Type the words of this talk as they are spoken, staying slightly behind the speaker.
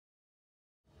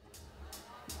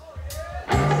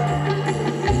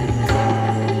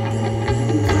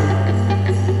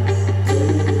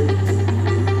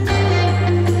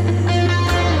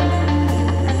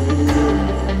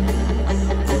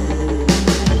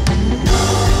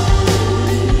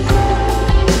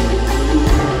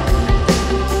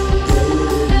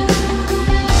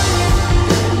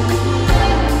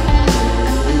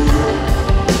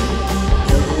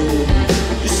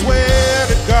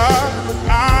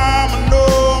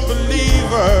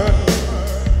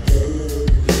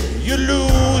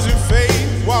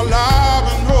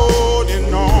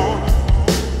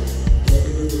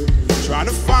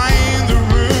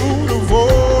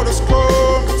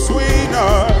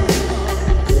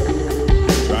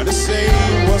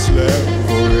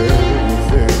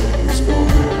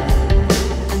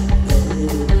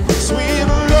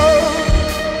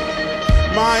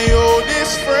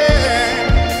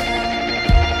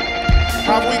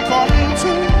come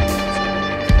to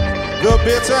the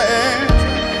bitter end.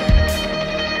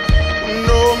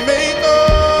 No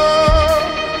makeup,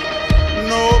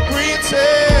 no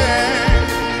pretend.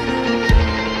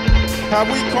 Have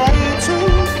we come to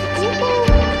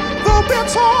the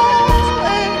bitter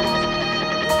end?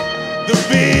 The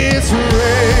bitter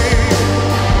end.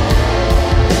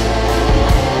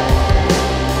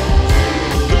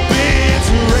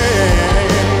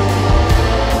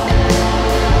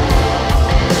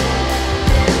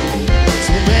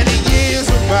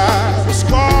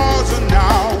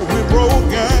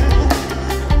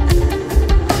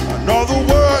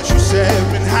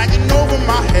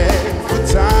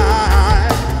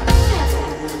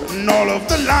 And all of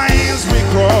the lines we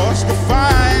crossed, the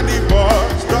finally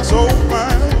bars just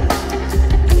open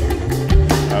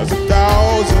as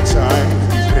 1,000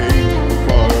 times we paid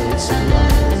for its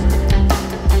life.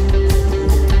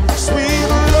 Sweet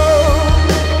love,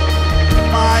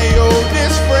 my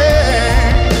oldest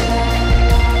friend,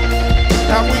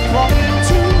 have we come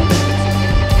to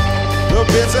the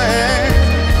bitter end?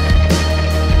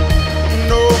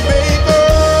 No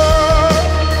makeup,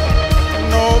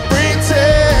 no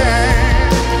pretend.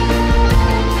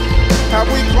 Have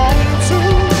we come to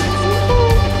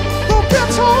the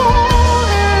bitter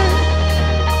end?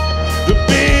 The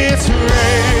bitter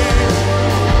end.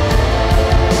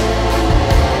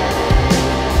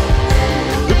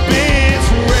 The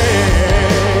bitter end.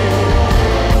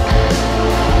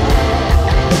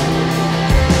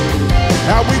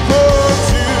 Have we come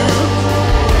to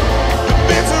the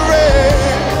bitter end?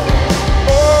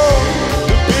 Oh,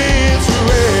 the bitter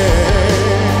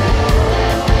end.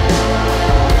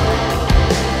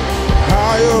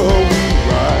 Higher we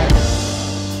rise,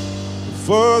 the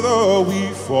further we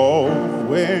fall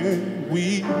when we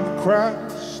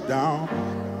crash down.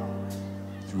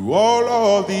 Through all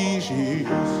of these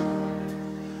years,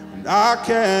 and I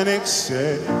can't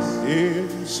accept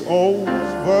it's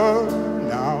over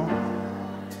now.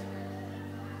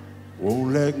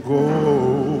 Won't let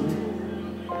go.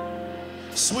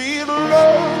 Sweet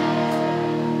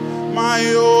love, my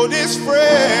oldest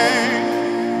friend,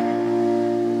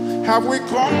 have we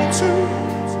come to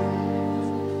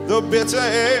the bitter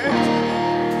end?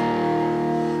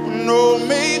 No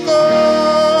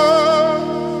makeup,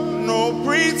 no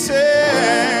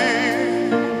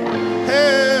pretend.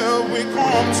 Have we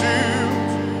come to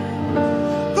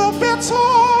the bitter end?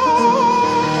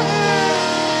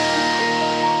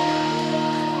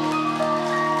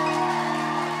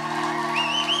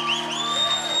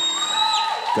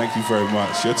 Thank you very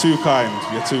much. You're too kind.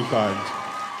 You're too kind.